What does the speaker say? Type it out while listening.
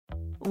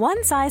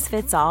One size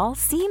fits all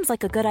seems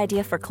like a good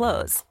idea for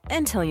clothes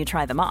until you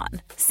try them on.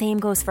 Same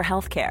goes for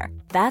healthcare.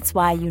 That's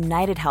why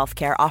United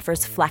Healthcare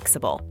offers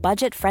flexible,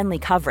 budget-friendly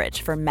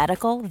coverage for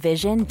medical,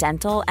 vision,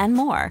 dental, and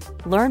more.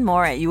 Learn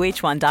more at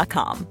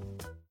uh1.com.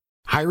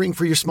 Hiring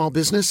for your small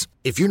business?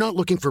 If you're not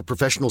looking for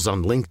professionals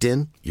on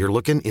LinkedIn, you're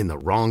looking in the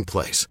wrong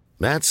place.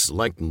 That's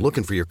like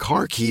looking for your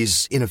car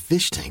keys in a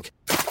fish tank.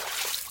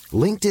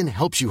 LinkedIn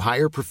helps you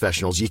hire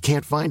professionals you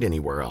can't find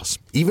anywhere else,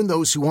 even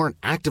those who aren't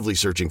actively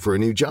searching for a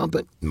new job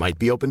but might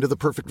be open to the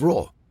perfect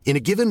role. In a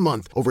given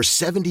month, over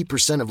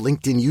 70% of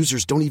LinkedIn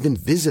users don't even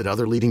visit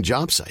other leading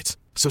job sites.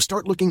 So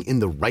start looking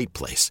in the right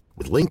place.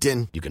 With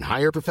LinkedIn, you can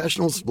hire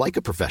professionals like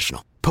a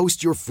professional.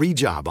 Post your free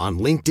job on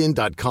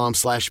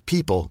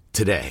linkedin.com/people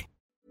today.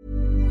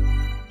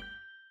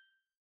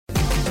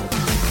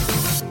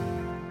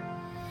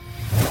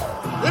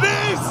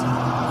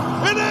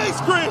 It is,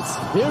 Chris!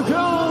 Here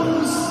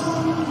comes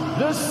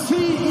the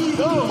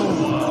CEO,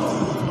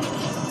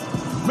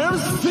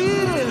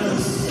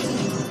 Mercedes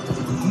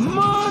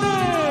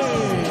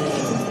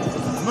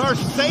Moné.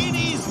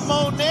 Mercedes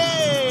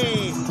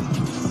Moné.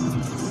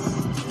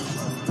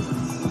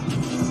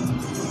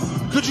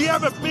 Could you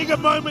have a bigger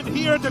moment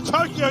here at the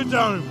Tokyo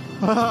Dome?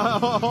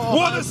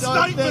 What a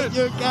statement!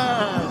 You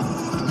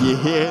can. You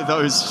hear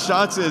those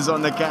shutters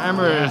on the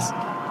cameras.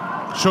 Yeah.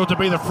 Sure to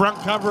be the front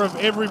cover of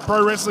every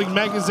pro wrestling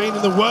magazine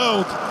in the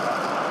world.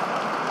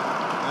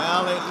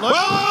 Well, it looks...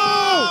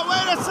 Whoa!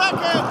 Wait a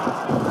second!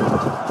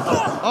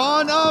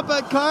 Oh no,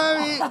 but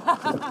Kairi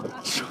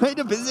tried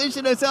to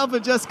position herself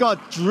and just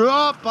got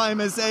dropped by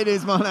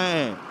Mercedes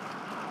Moné.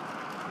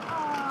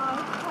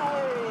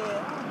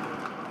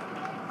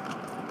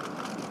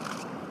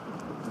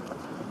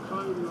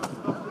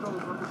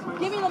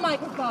 Give me the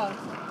microphone.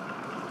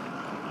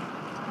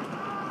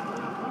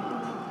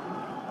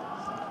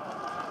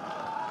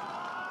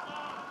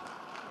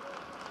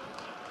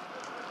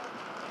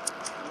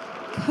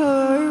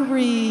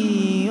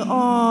 Kairi,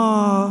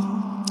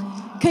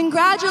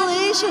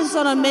 congratulations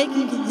on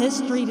making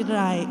history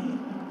tonight.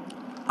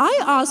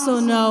 I also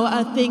know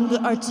a thing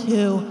or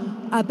two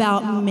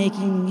about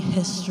making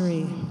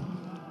history.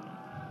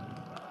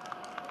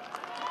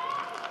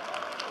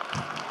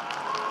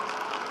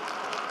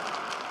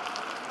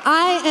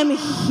 I am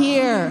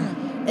here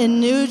in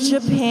New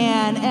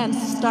Japan and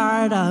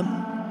Stardom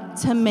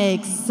to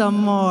make some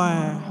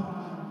more.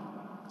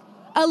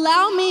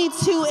 Allow me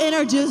to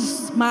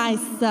introduce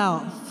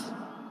myself.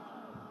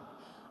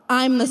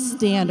 I'm the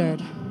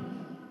Standard,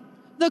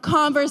 the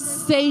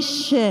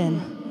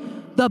conversation,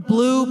 the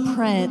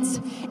blueprint,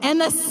 and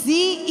the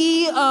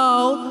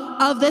CEO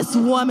of this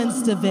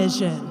women's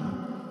division.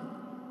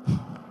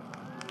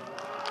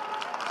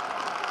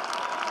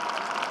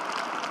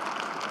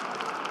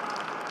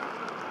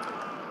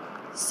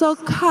 So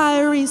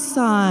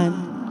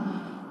Kairi-san,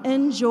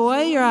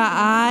 enjoy your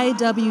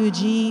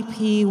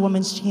IWGP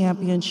Women's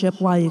Championship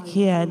while you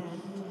can,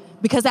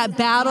 because that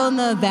Battle in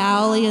the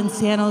Valley in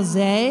San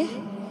Jose,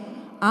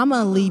 I'm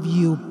gonna leave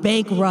you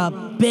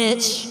bankrupt,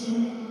 bitch.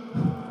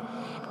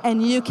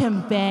 And you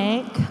can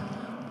bank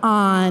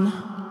on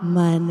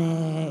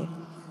money.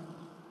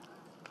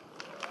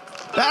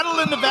 Battle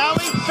in the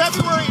Valley,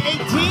 February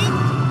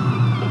 18th.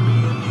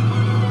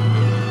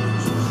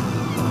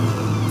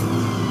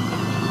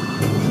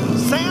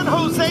 San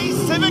Jose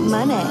Civic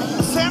Center.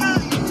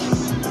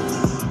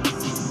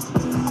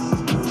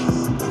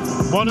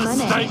 What a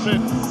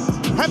statement.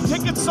 Have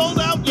tickets sold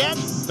out yet?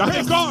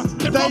 They're gone.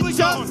 They're probably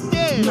gone.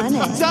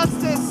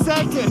 Just this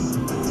second.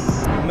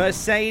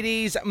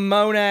 Mercedes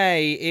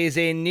Moné is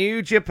in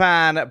New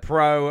Japan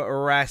Pro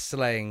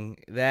Wrestling.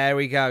 There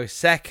we go.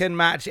 Second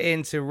match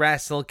into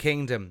Wrestle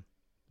Kingdom.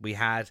 We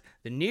had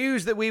the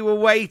news that we were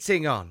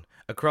waiting on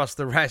across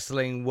the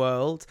wrestling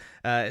world.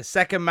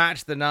 Second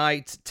match of the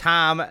night,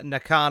 Tam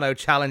Nakano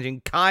challenging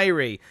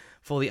Kairi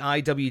for the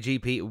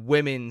IWGP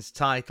Women's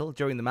title.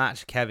 During the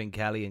match, Kevin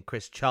Kelly and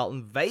Chris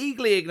Charlton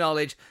vaguely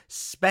acknowledged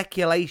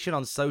speculation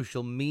on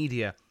social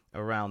media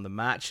around the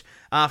match.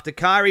 After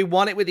Kairi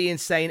won it with the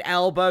insane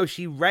elbow,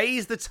 she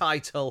raised the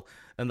title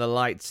and the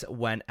lights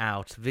went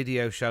out.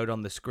 Video showed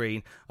on the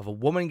screen of a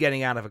woman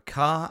getting out of a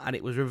car, and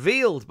it was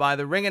revealed by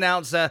the ring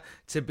announcer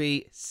to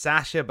be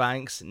Sasha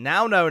Banks,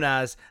 now known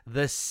as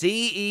the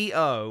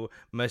CEO,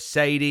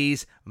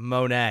 Mercedes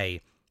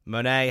Moné.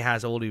 Moné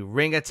has all new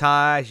ring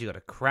attire. She's got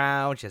a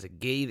crown. She has a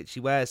gi that she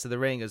wears to the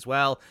ring as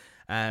well.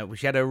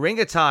 She had a ring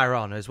attire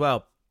on as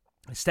well.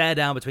 A stare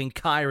down between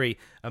Kairi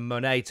and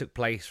Moné took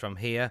place from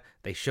here.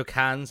 They shook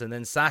hands, and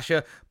then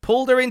Sasha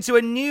pulled her into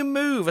a new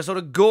move, a sort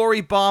of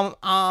gory bomb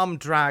arm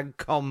drag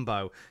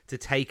combo to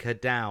take her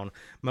down.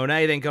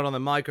 Moné then got on the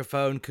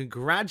microphone,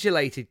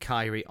 congratulated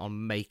Kairi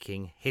on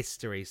making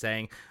history,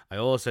 saying, "I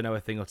also know a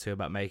thing or two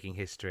about making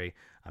history.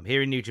 I'm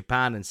here in New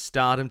Japan and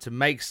Stardom to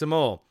make some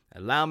more.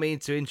 Allow me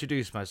to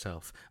introduce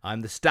myself. I'm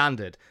the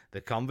Standard,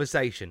 the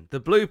Conversation, the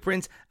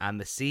Blueprint,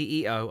 and the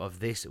CEO of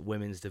this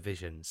women's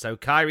division. So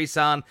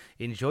Kairi-san,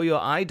 enjoy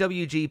your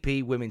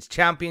IWGP Women's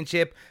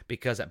Championship,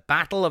 because at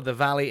Battle of the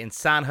Valley in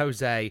San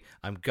Jose,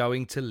 I'm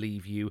going to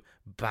leave you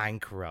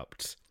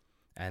bankrupt."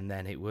 And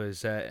then it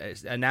was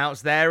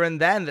announced there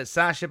and then that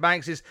Sasha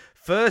Banks'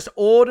 first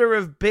order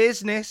of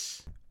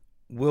business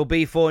will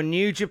be for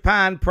New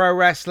Japan Pro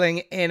Wrestling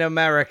in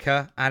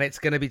America. And it's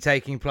going to be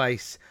taking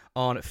place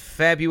on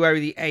February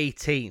the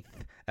 18th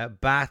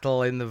at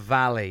Battle in the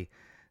Valley,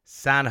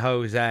 San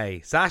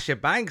Jose. Sasha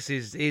Banks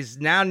is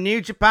now New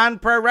Japan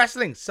Pro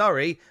Wrestling.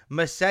 Sorry,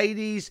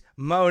 Mercedes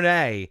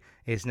Moné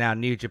is now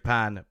New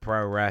Japan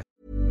Pro Wrestling.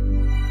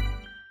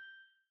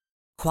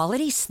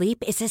 Quality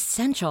sleep is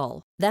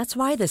essential. That's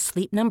why the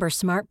Sleep Number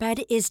Smart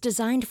Bed is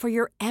designed for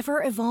your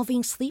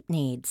ever-evolving sleep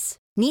needs.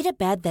 Need a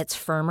bed that's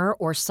firmer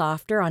or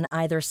softer on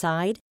either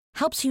side?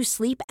 Helps you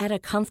sleep at a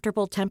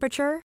comfortable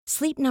temperature?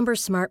 Sleep Number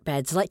Smart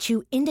Beds let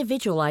you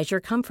individualize your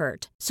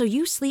comfort so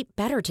you sleep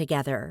better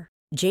together.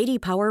 J.D.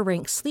 Power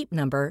ranks Sleep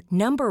Number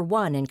number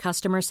 1 in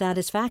customer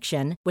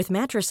satisfaction with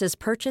mattresses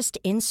purchased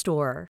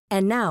in-store.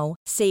 And now,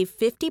 save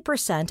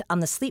 50%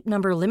 on the Sleep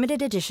Number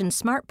Limited Edition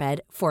Smart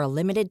Bed for a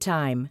limited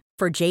time.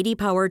 For J.D.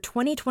 Power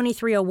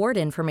 2023 award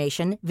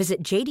information,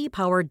 visit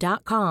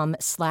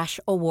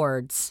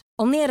jdpower.com/awards.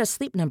 Only at a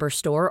Sleep Number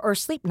store or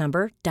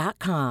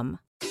sleepnumber.com.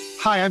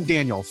 Hi, I'm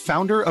Daniel,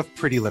 founder of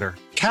Pretty Litter.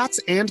 Cats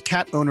and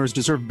cat owners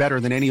deserve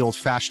better than any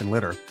old-fashioned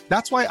litter.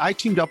 That's why I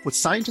teamed up with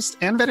scientists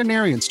and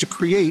veterinarians to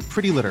create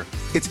Pretty Litter.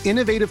 Its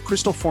innovative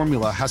crystal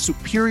formula has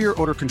superior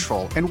odor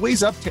control and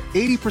weighs up to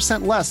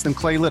 80% less than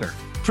clay litter.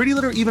 Pretty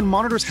Litter even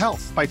monitors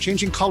health by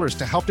changing colors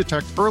to help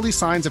detect early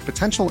signs of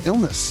potential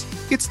illness.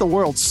 It's the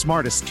world's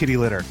smartest kitty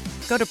litter.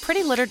 Go to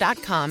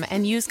prettylitter.com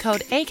and use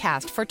code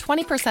ACAST for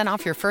 20%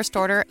 off your first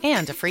order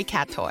and a free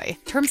cat toy.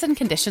 Terms and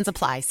conditions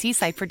apply. See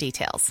site for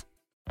details.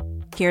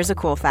 Here's a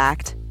cool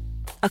fact.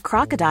 A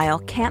crocodile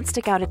can't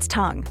stick out its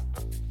tongue.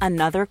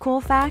 Another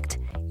cool fact,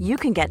 you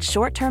can get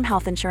short-term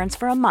health insurance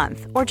for a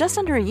month or just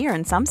under a year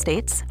in some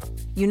states.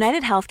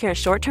 United Healthcare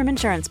short-term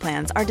insurance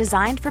plans are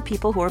designed for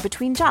people who are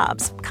between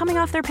jobs, coming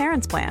off their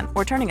parents' plan,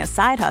 or turning a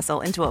side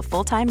hustle into a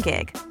full-time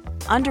gig.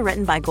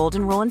 Underwritten by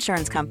Golden Rule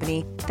Insurance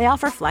Company, they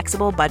offer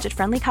flexible,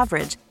 budget-friendly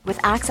coverage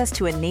with access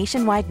to a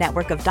nationwide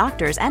network of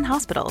doctors and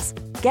hospitals.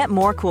 Get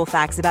more cool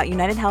facts about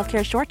United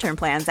Healthcare short-term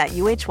plans at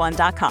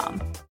uh1.com.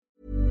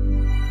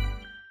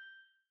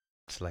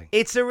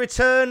 It's a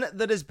return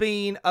that has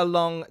been a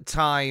long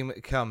time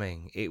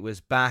coming. It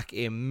was back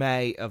in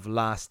May of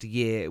last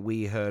year.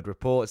 We heard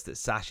reports that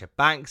Sasha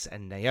Banks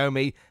and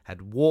Naomi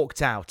had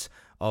walked out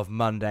of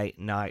Monday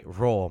Night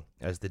Raw.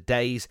 As the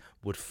days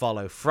would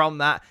follow from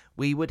that,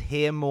 we would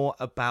hear more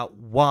about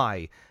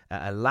why.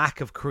 A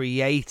lack of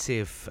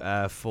creative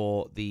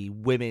for the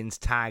women's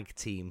tag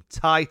team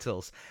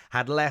titles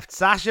had left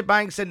Sasha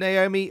Banks and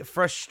Naomi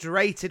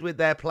frustrated with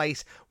their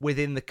place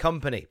within the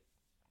company.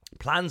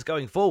 Plans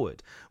going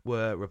forward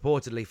were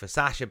reportedly for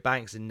Sasha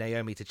Banks and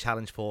Naomi to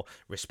challenge for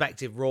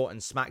respective Raw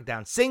and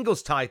SmackDown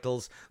singles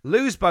titles,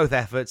 lose both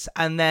efforts,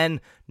 and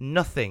then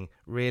nothing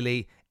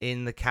really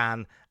in the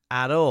can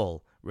at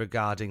all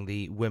regarding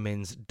the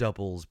women's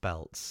doubles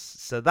belts.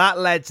 So that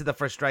led to the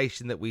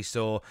frustration that we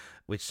saw,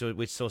 which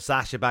saw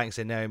Sasha Banks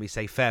and Naomi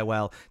say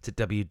farewell to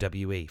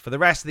WWE. For the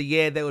rest of the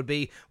year, there would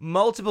be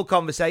multiple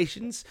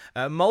conversations,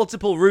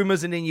 multiple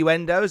rumors and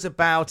innuendos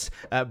about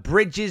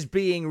bridges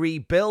being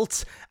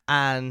rebuilt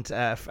and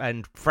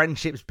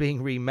friendships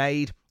being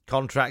remade,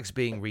 contracts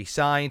being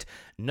re-signed.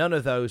 None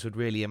of those would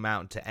really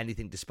amount to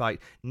anything, despite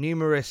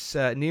numerous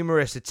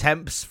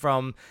attempts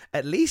from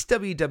at least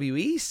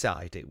WWE's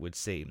side, it would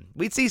seem.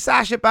 We'd see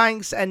Sasha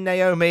Banks and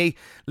Naomi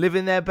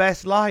living their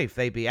best life.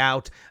 They'd be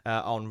out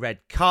on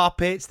red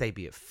carpets. They'd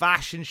be at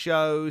fashion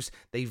shows.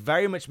 They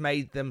very much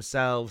made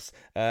themselves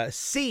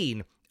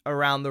seen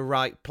around the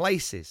right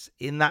places.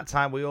 In that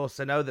time, we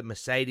also know that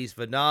Mercedes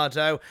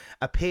Varnado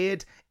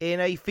appeared in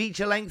a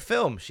feature-length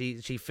film.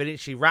 She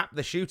wrapped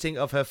the shooting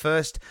of her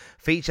first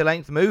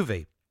feature-length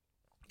movie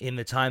in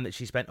the time that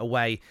she spent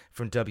away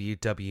from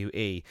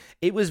WWE.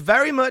 It was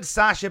very much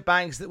Sasha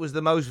Banks that was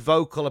the most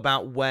vocal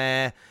about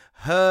where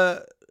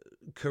her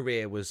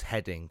career was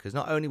heading, because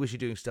not only was she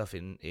doing stuff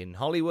in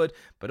Hollywood,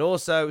 but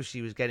also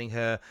she was getting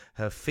her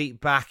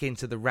feet back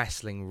into the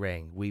wrestling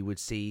ring. We would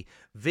see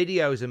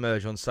videos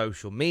emerge on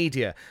social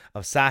media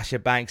of Sasha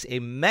Banks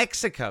in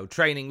Mexico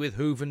training with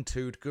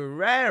Juventud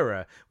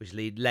Guerrera, which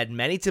led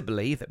many to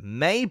believe that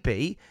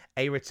maybe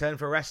a return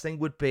for wrestling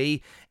would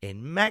be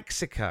in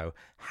Mexico.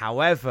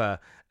 However,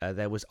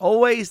 there was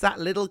always that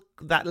little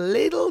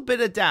bit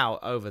of doubt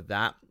over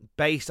that,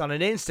 based on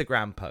an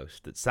Instagram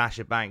post that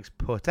Sasha Banks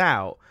put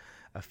out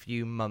a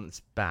few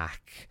months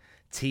back,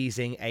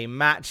 teasing a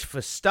match for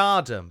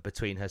Stardom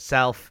between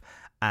herself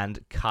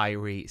and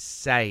Kairi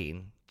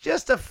Sane.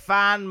 Just a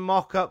fan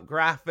mock-up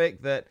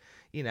graphic that,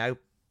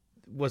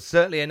 was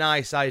certainly a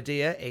nice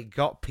idea. It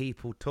got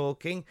people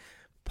talking.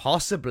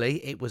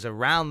 Possibly it was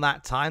around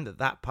that time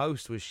that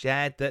post was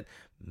shared that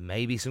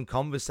maybe some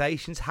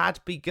conversations had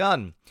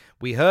begun.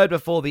 We heard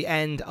before the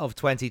end of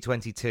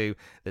 2022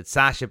 that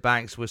Sasha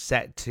Banks was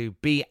set to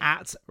be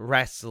at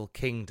Wrestle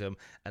Kingdom,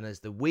 and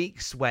as the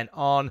weeks went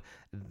on,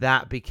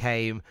 that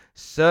became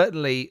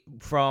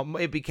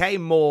it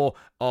became more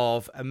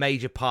of a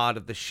major part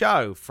of the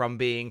show, from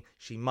being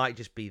she might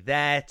just be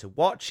there to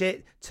watch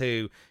it,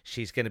 to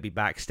she's going to be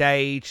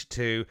backstage,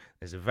 to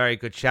there's a very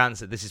good chance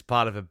that this is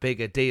part of a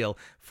bigger deal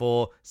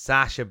for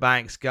Sasha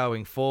Banks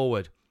going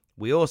forward.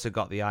 We also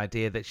got the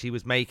idea that she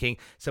was making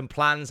some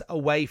plans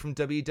away from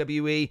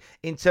WWE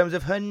in terms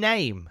of her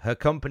name. Her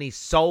company,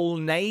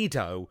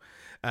 Solnado,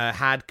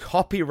 had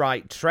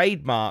copyright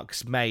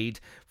trademarks made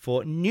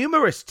for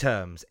numerous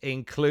terms,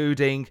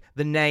 including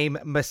the name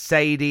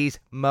Mercedes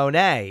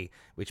Moné,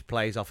 which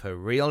plays off her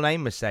real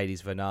name,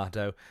 Mercedes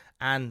Varnado,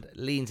 and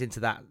leans into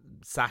that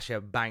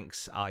Sasha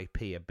Banks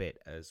IP a bit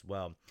as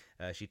well.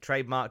 She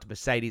trademarked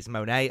Mercedes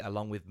Moné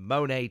along with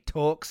Moné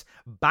Talks,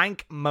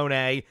 Bank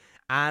Moné,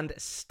 and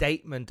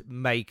Statement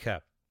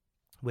Maker,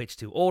 which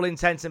to all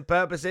intents and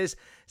purposes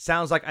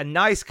sounds like a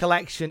nice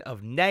collection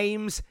of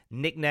names,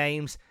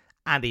 nicknames,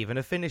 and even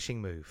a finishing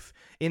move.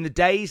 In the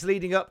days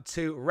leading up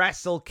to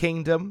Wrestle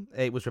Kingdom,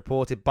 it was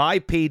reported by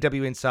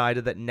PW Insider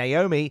that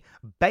Naomi,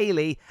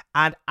 Bayley,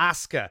 and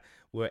Asuka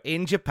were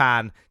in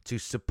Japan to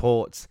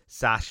support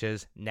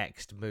Sasha's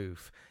next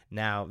move.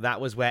 Now, that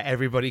was where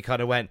everybody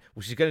kind of went,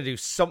 well, she's going to do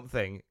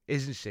something,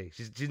 isn't she?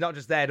 She's not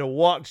just there to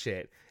watch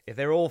it. If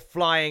they're all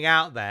flying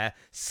out there,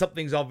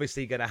 something's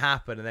obviously going to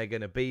happen and they're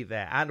going to be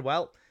there. And,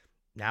 well,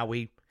 now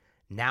we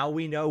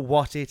know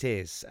what it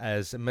is,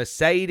 as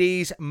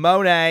Mercedes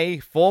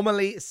Moné,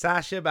 formerly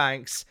Sasha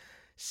Banks,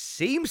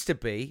 seems to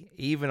be,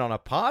 even on a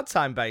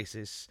part-time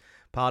basis,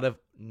 part of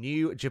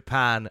New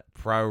Japan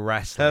Pro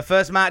Wrestling. Her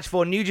first match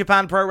for New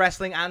Japan Pro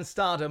Wrestling and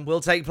Stardom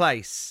will take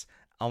place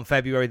on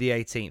February the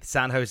 18th,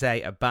 San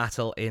Jose, a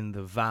Battle in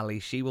the Valley.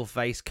 She will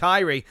face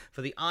Kairi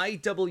for the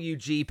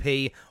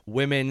IWGP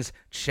Women's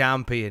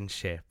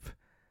Championship.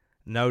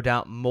 No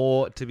doubt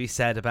more to be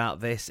said about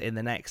this in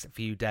the next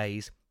few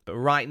days. But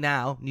right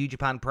now, New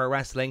Japan Pro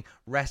Wrestling,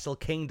 Wrestle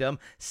Kingdom,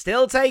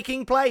 still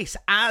taking place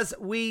as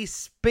we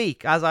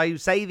speak. As I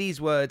say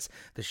these words,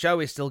 the show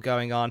is still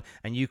going on,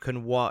 and you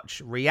can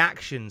watch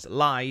reactions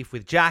live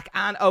with Jack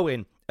and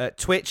Owen at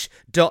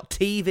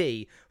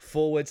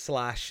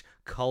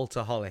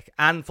twitch.tv/Cultaholic.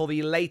 And for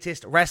the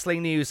latest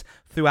wrestling news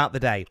throughout the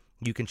day,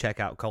 you can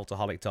check out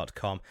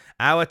Cultaholic.com.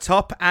 Our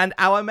top and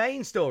our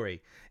main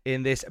story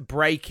in this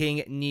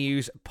breaking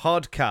news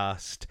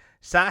podcast: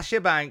 Sasha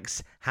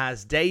Banks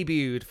has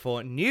debuted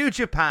for New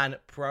Japan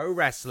Pro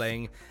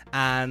Wrestling,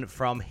 and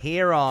from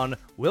here on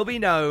will be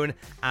known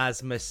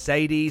as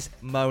Mercedes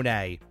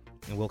Moné,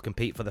 and will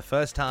compete for the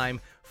first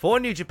time for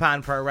New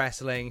Japan Pro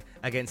Wrestling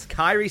against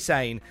Kairi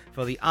Sane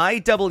for the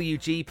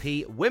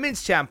IWGP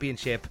Women's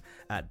Championship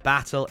at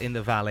Battle in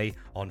the Valley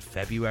on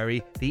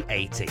February the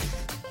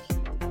 18th.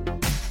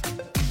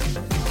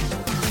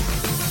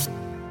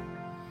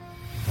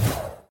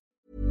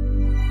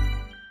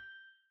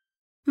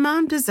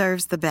 Mom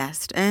deserves the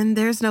best, and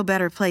there's no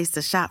better place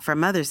to shop for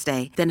Mother's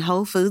Day than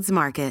Whole Foods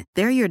Market.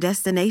 They're your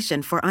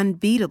destination for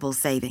unbeatable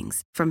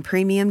savings, from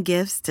premium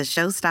gifts to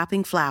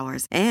show-stopping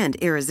flowers and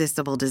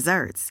irresistible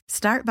desserts.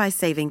 Start by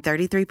saving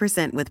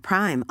 33% with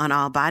Prime on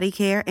all body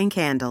care and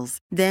candles.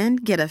 Then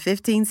get a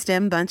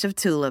 15-stem bunch of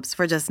tulips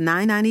for just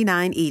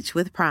 $9.99 each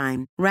with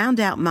Prime. Round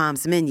out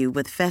Mom's menu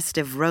with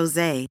festive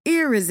rosé,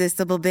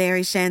 irresistible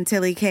berry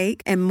chantilly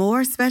cake, and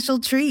more special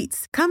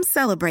treats. Come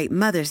celebrate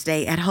Mother's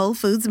Day at Whole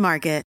Foods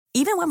Market.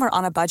 Even when we're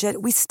on a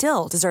budget, we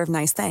still deserve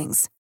nice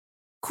things.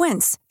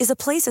 Quince is a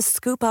place to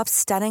scoop up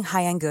stunning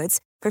high-end goods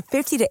for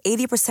 50 to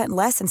 80%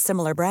 less than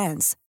similar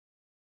brands.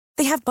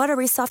 They have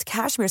buttery soft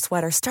cashmere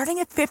sweaters starting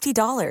at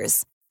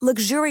 $50,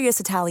 luxurious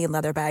Italian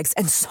leather bags,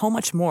 and so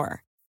much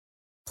more.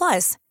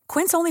 Plus,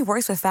 Quince only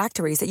works with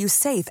factories that use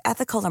safe,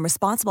 ethical, and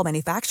responsible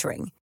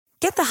manufacturing.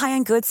 Get the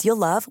high-end goods you'll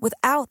love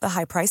without the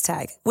high price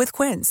tag with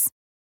Quince.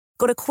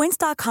 Go to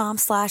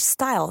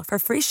quince.com/style for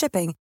free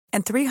shipping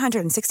and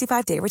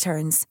 365-day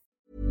returns.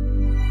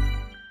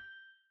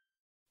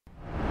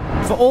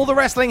 For all the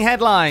wrestling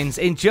headlines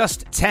in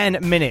just 10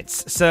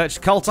 minutes, search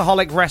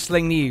Cultaholic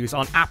Wrestling News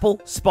on Apple,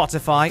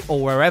 Spotify,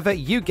 or wherever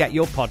you get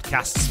your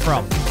podcasts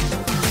from.